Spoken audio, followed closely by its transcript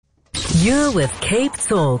You're with Cape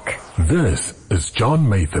Talk. This is John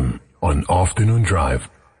Maytham on Afternoon Drive.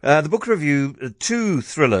 The book review, two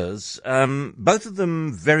thrillers, both of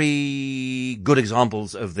them very good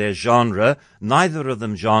examples of their genre, neither of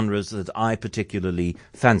them genres that I particularly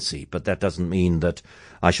fancy, but that doesn't mean that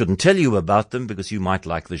I shouldn't tell you about them because you might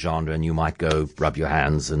like the genre and you might go rub your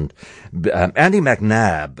hands. And Andy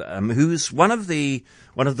McNab, who's one of the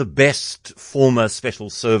best former special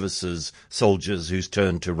services soldiers who's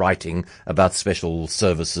turned to writing about special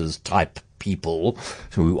services type people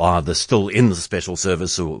who are still in the special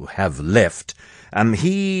service or have left.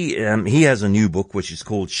 He has a new book which is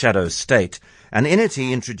called Shadow State, and in it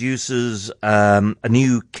he introduces a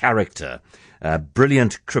new character, a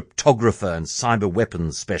brilliant cryptographer and cyber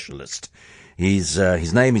weapons specialist. His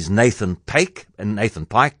name is Nathan Pike,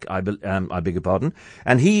 I beg your pardon,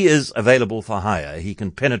 and he is available for hire. He can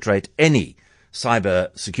penetrate any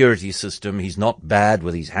cyber security system. He's not bad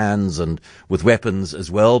with his hands and with weapons as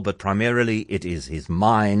well, but primarily it is his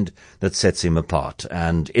mind that sets him apart.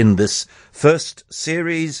 And in this first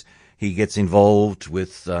series, he gets involved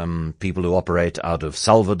with people who operate out of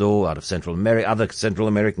Salvador, out of Central America, other Central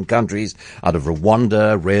American countries, out of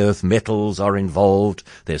Rwanda. Rare earth metals are involved.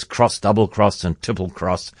 There's cross, double cross, and triple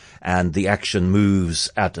cross, and the action moves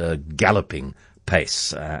at a galloping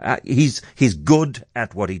pace. He's good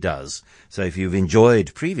at what he does. So if you've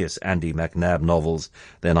enjoyed previous Andy McNab novels,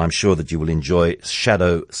 then I'm sure that you will enjoy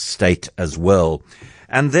Shadow State as well.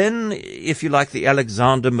 And then, if you like, the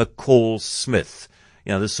Alexander McCall Smith,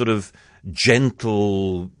 this sort of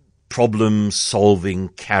gentle problem-solving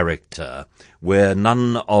character where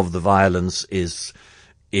none of the violence is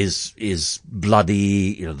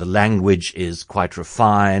bloody, the language is quite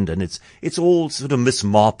refined, and it's all sort of Miss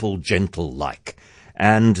Marple gentle-like.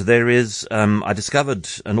 And there is, I discovered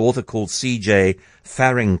an author called C.J.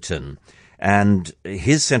 Farrington, and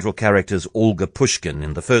his central character is Olga Pushkin.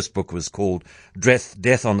 In the first book was called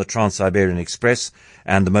Death on the Trans-Siberian Express,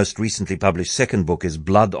 and the most recently published second book is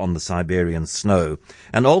Blood on the Siberian Snow.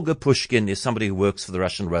 And Olga Pushkin is somebody who works for the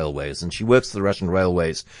Russian Railways, and she works for the Russian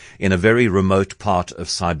Railways in a very remote part of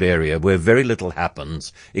Siberia where very little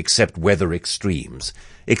happens except weather extremes,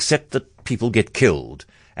 except that people get killed,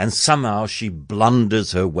 and somehow she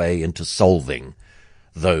blunders her way into solving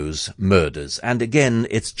those murders. And again,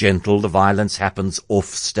 it's gentle. The violence happens off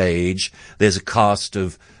stage. There's a cast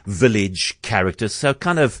of village characters. So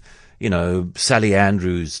kind of, Sally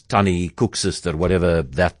Andrews, Tunny, Cook Sister, whatever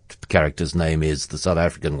that character's name is, the South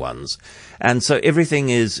African ones. And so everything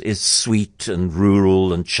is sweet and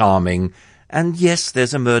rural and charming. And yes,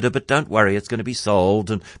 there's a murder, but don't worry, it's going to be solved,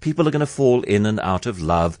 and people are going to fall in and out of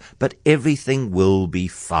love, but everything will be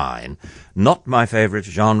fine. Not my favorite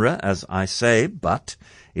genre, as I say, but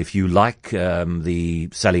if you like the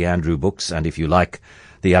Sally Andrew books, and if you like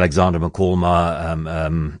the Alexander McCall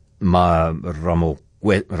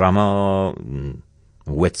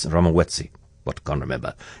Ramawetsi, what can't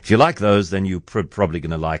remember. If you like those, then you're probably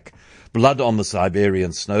going to like Blood on the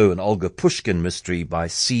Siberian Snow, an Olga Pushkin mystery by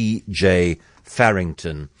C.J.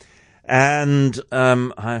 Farrington. And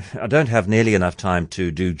I don't have nearly enough time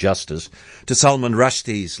to do justice to Salman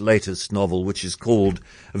Rushdie's latest novel, which is called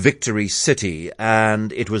Victory City,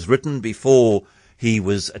 and it was written before he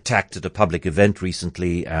was attacked at a public event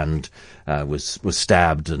recently and was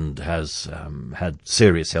stabbed and has had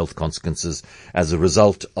serious health consequences as a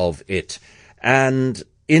result of it. And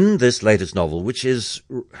in this latest novel, which is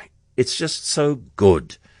it's just so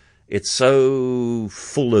good. It's so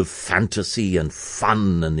full of fantasy and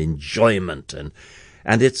fun and enjoyment, and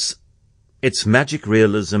it's magic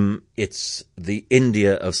realism. It's the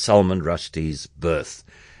India of Salman Rushdie's birth,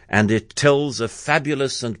 and it tells a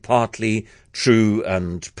fabulous and partly true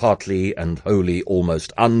and partly and wholly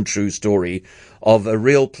almost untrue story of a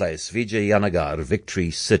real place, Vijayanagar, Victory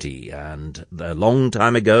City, and a long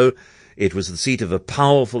time ago it was the seat of a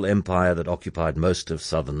powerful empire that occupied most of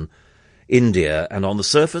southern India, and on the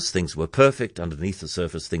surface things were perfect, underneath the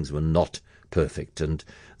surface things were not perfect. And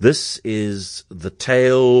this is the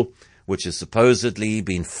tale which has supposedly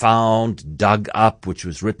been found, dug up, which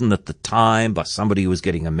was written at the time by somebody who was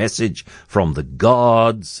getting a message from the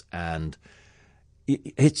gods, and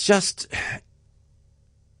it's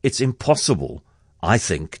impossible, I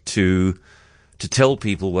think, to tell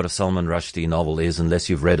people what a Salman Rushdie novel is unless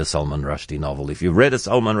you've read a Salman Rushdie novel. If you've read a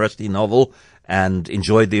Salman Rushdie novel and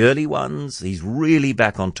enjoyed the early ones, he's really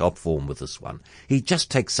back on top form with this one. He just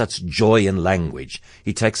takes such joy in language.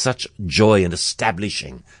 He takes such joy in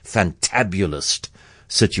establishing fantabulous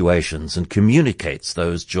situations and communicates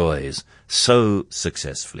those joys so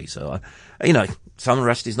successfully. So, Salman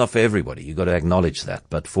Rushdie is not for everybody. You've got to acknowledge that.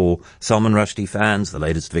 But for Salman Rushdie fans, the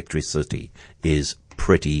latest Victory City is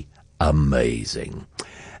pretty amazing.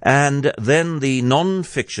 And then the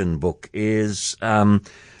non-fiction book is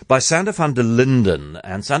by Sander van der Linden.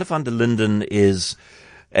 And Sander van der Linden is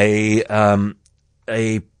a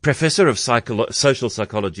professor of social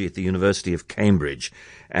psychology at the University of Cambridge.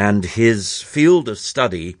 And his field of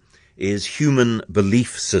study is human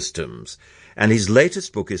belief systems. And his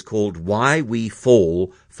latest book is called Why We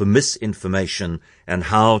Fall for Misinformation and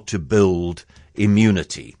How to Build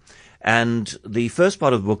Immunity. And the first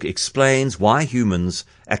part of the book explains why humans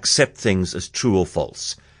accept things as true or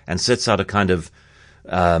false and sets out a kind of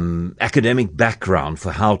academic background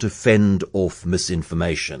for how to fend off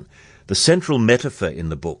misinformation. The central metaphor in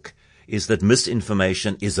the book is that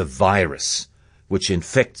misinformation is a virus which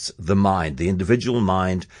infects the mind, the individual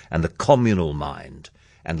mind and the communal mind.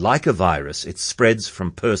 And like a virus, it spreads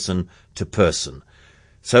from person to person.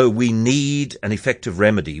 So we need an effective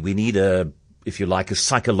remedy. We need if you like, a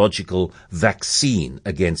psychological vaccine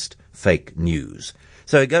against fake news.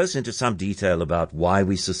 So he goes into some detail about why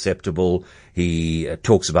we're susceptible. He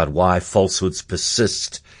talks about why falsehoods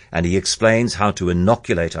persist, and he explains how to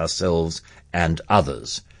inoculate ourselves and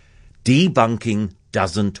others. Debunking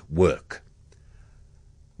doesn't work.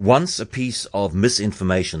 Once a piece of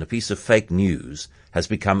misinformation, a piece of fake news has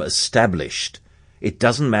become established, it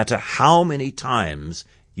doesn't matter how many times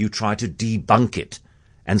you try to debunk it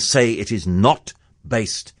and say it is not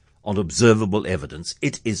based on observable evidence.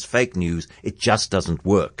 It is fake news. It just doesn't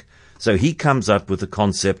work. So he comes up with the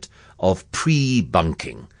concept of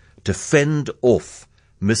pre-bunking to fend off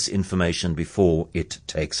misinformation before it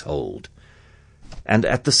takes hold. And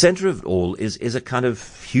at the center of it all is a kind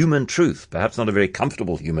of human truth, perhaps not a very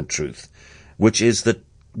comfortable human truth, which is that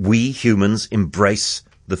we humans embrace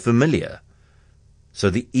the familiar. So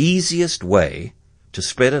the easiest way to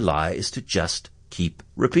spread a lie is to just keep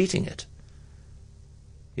repeating it.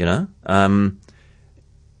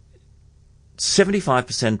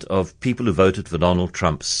 75% of people who voted for Donald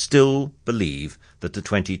Trump still believe that the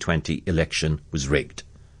 2020 election was rigged.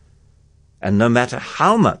 And no matter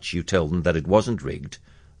how much you tell them that it wasn't rigged,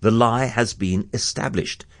 the lie has been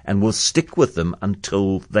established and will stick with them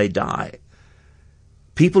until they die.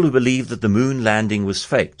 People who believe that the moon landing was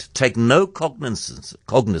faked take no cognizance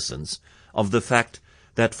of the fact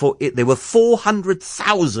that there were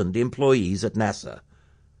 400,000 employees at NASA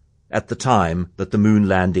at the time that the moon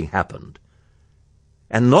landing happened.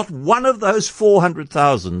 And not one of those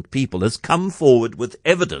 400,000 people has come forward with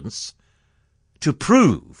evidence to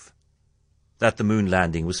prove that the moon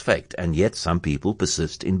landing was faked. And yet some people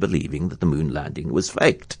persist in believing that the moon landing was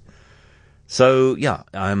faked. So,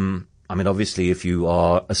 obviously, if you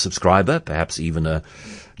are a subscriber, perhaps even a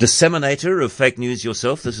disseminator of fake news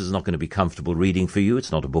yourself, this is not going to be comfortable reading for you.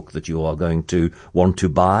 It's not a book that you are going to want to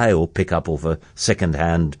buy or pick up off a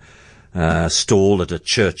second-hand stall at a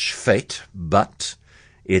church fete, but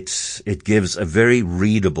it gives a very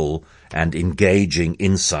readable and engaging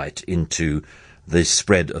insight into the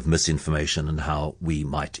spread of misinformation and how we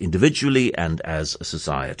might individually and as a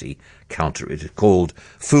society counter it. It's called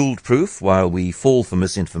Fooled Proof, While We Fall for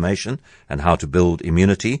Misinformation and How to Build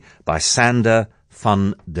Immunity by Sander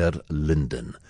van der Linden.